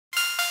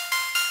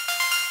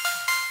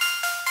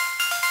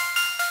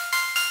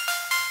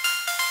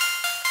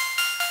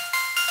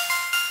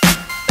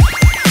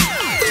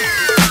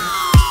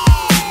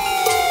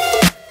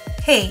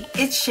Hey,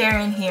 it's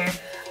Sharon here.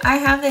 I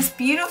have this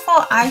beautiful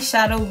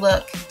eyeshadow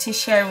look to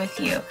share with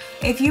you.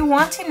 If you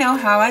want to know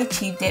how I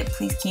achieved it,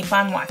 please keep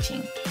on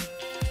watching.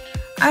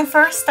 I'm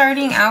first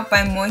starting out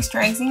by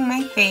moisturizing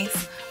my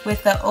face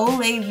with the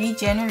Olay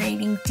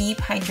Regenerating Deep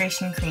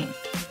Hydration Cream.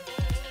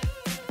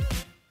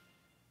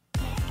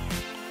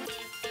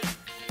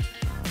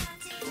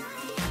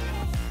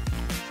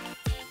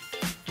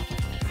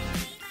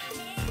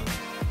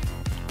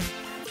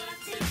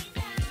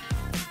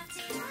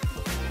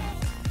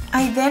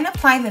 I then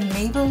apply the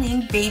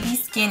Maybelline Baby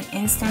Skin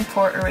Instant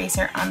Pore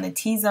Eraser on the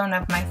T-zone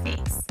of my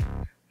face.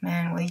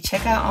 Man, will you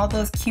check out all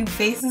those cute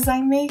faces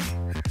I make?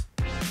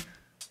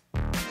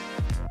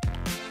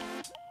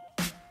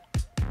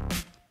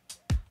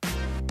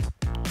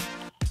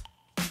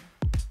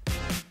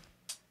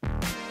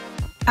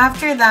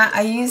 After that,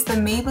 I used the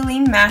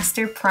Maybelline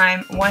Master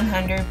Prime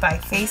 100 by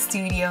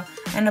Facestudio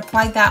and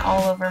applied that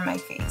all over my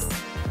face.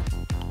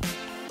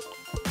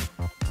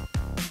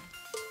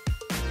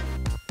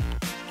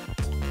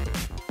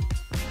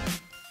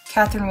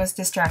 Catherine was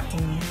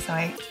distracting me, so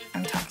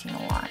I'm talking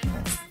a lot in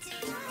this.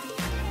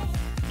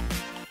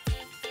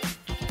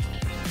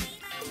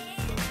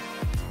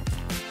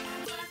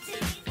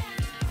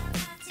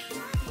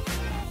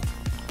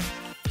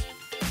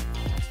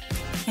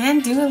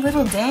 And do a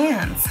little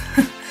dance.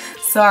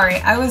 Sorry,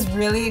 I was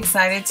really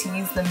excited to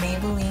use the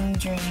Maybelline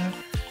Dream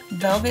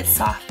Velvet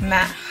Soft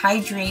Matte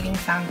Hydrating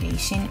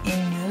Foundation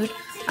in Nude.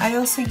 I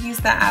also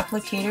used the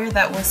applicator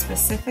that was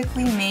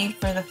specifically made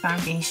for the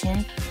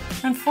foundation.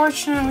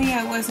 Unfortunately,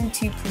 I wasn't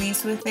too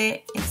pleased with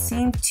it. It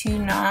seemed to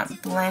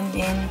not blend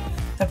in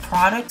the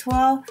product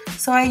well,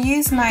 so I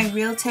used my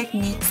Real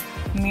Techniques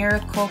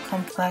Miracle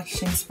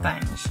Complexion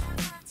Sponge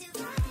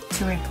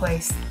to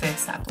replace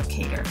this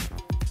applicator.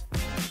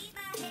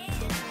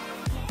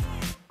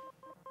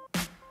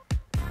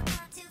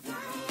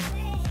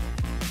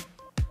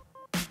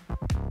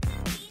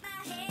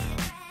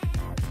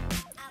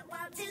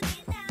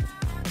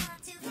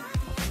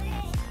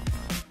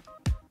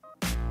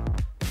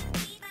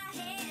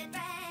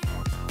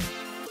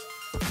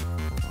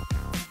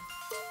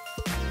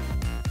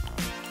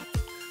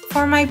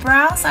 For my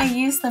brows, I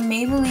used the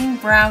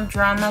Maybelline Brow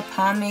Drama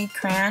Pomade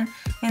Crayon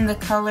in the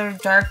color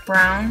dark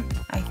brown,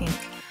 I think.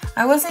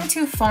 I wasn't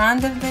too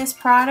fond of this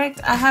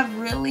product. I have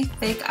really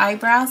thick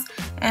eyebrows,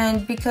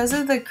 and because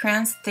of the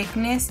crayon's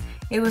thickness,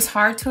 it was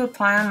hard to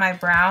apply on my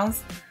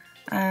brows.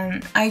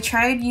 I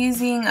tried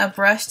using a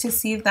brush to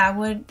see if that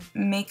would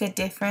make a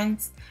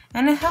difference,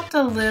 and it helped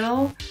a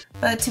little,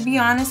 but to be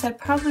honest, I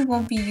probably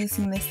won't be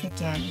using this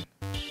again.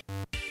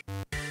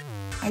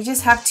 I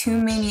just have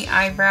too many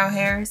eyebrow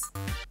hairs,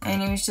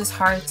 and it was just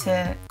hard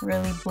to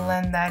really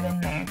blend that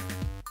in there.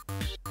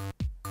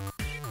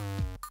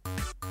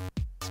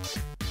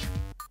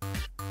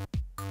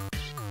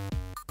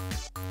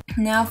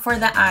 Now for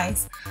the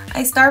eyes.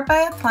 I start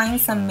by applying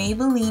some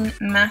Maybelline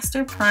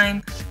Master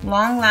Prime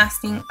Long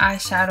Lasting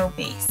Eyeshadow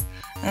Base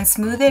and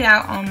smooth it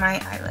out on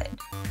my eyelid.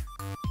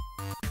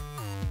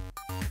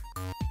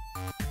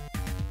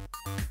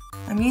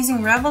 I'm using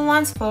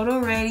Revlon's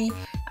Photoready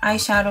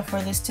eyeshadow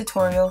for this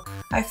tutorial.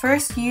 I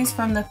first used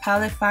from the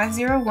palette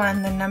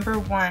 501 the number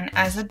 1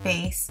 as a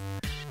base.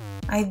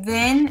 I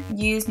then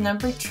used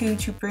number 2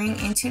 to bring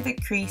into the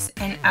crease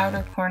and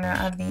outer corner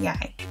of the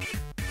eye.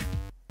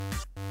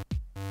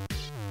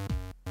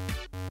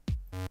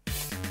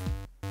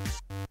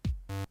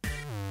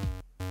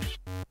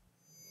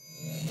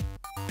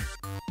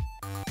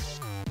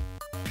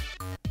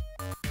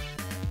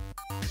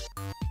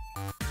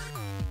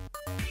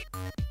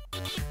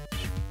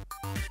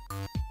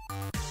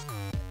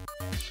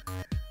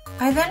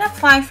 I then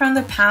apply from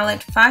the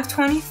palette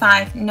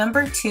 525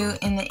 number 2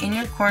 in the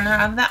inner corner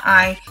of the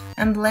eye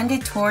and blend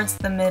it towards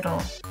the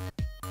middle.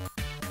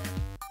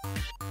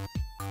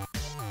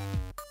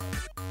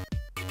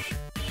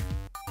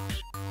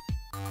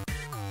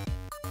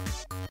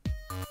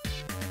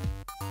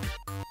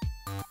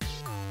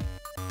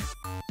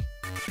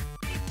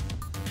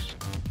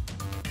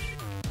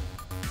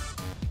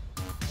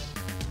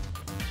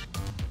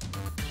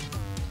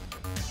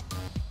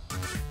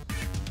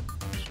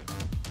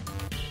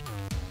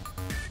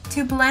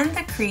 To blend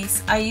the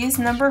crease, I use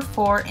number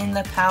 4 in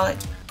the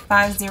palette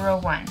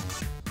 501.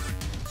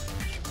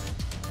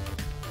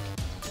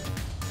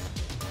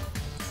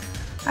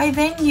 I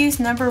then use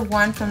number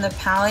 1 from the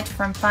palette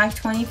from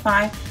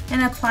 525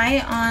 and apply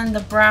it on the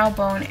brow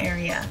bone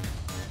area.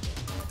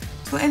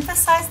 To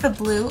emphasize the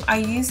blue, I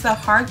use the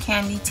Hard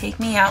Candy Take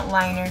Me Out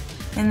liner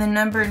in the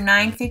number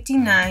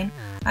 959.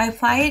 I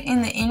apply it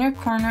in the inner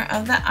corner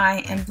of the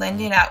eye and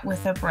blend it out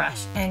with a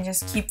brush, and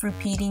just keep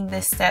repeating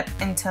this step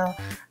until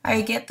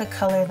I get the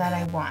color that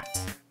I want.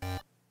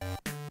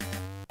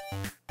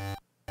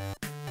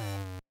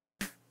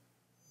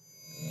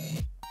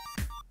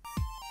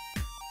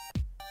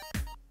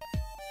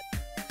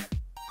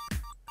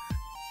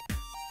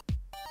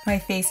 My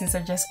faces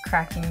are just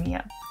cracking me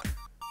up.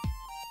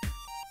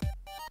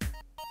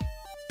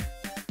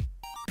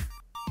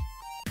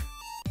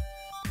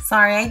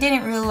 Sorry, I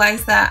didn't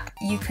realize that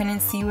you couldn't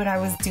see what I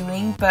was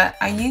doing, but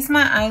I used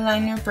my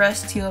eyeliner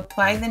brush to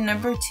apply the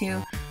number 2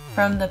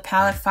 from the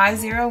palette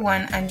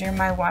 501 under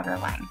my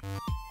waterline.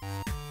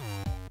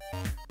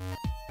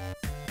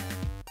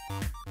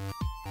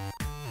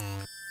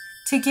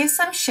 To give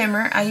some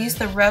shimmer, I used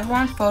the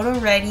Revlon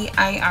Photoready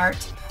Eye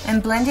Art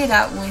and blend it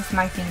out with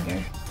my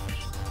finger.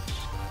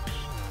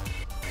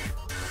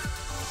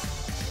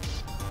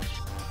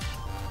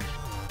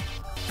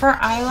 For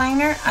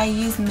eyeliner, I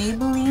use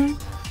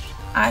Maybelline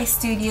Eye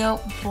Studio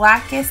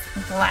Blackest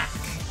Black.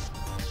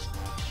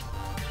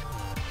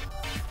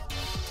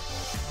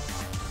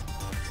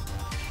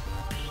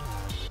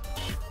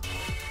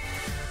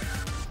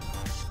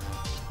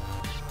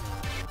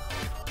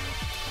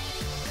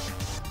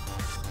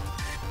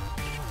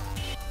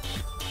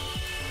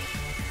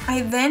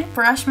 I then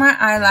brush my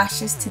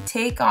eyelashes to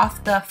take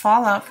off the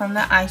fallout from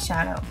the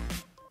eyeshadow.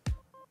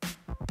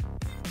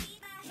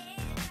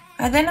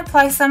 I then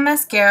apply some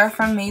mascara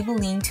from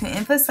Maybelline to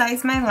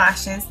emphasize my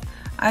lashes.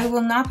 I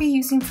will not be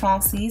using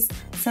falsies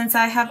since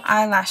I have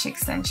eyelash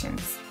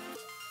extensions.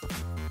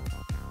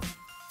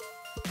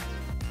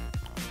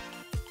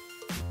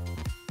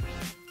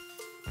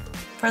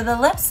 For the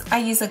lips, I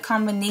use a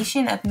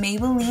combination of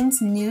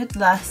Maybelline's Nude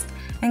Lust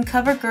and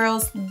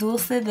CoverGirl's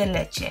Dulce de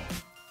Leche.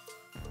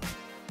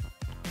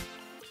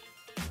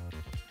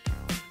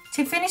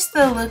 To finish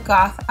the look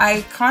off,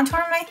 I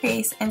contour my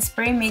face and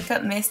spray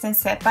makeup mist and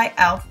set by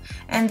e.l.f.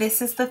 and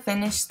this is the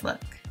finished look.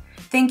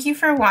 Thank you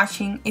for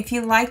watching. If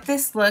you like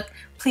this look,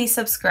 please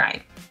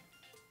subscribe.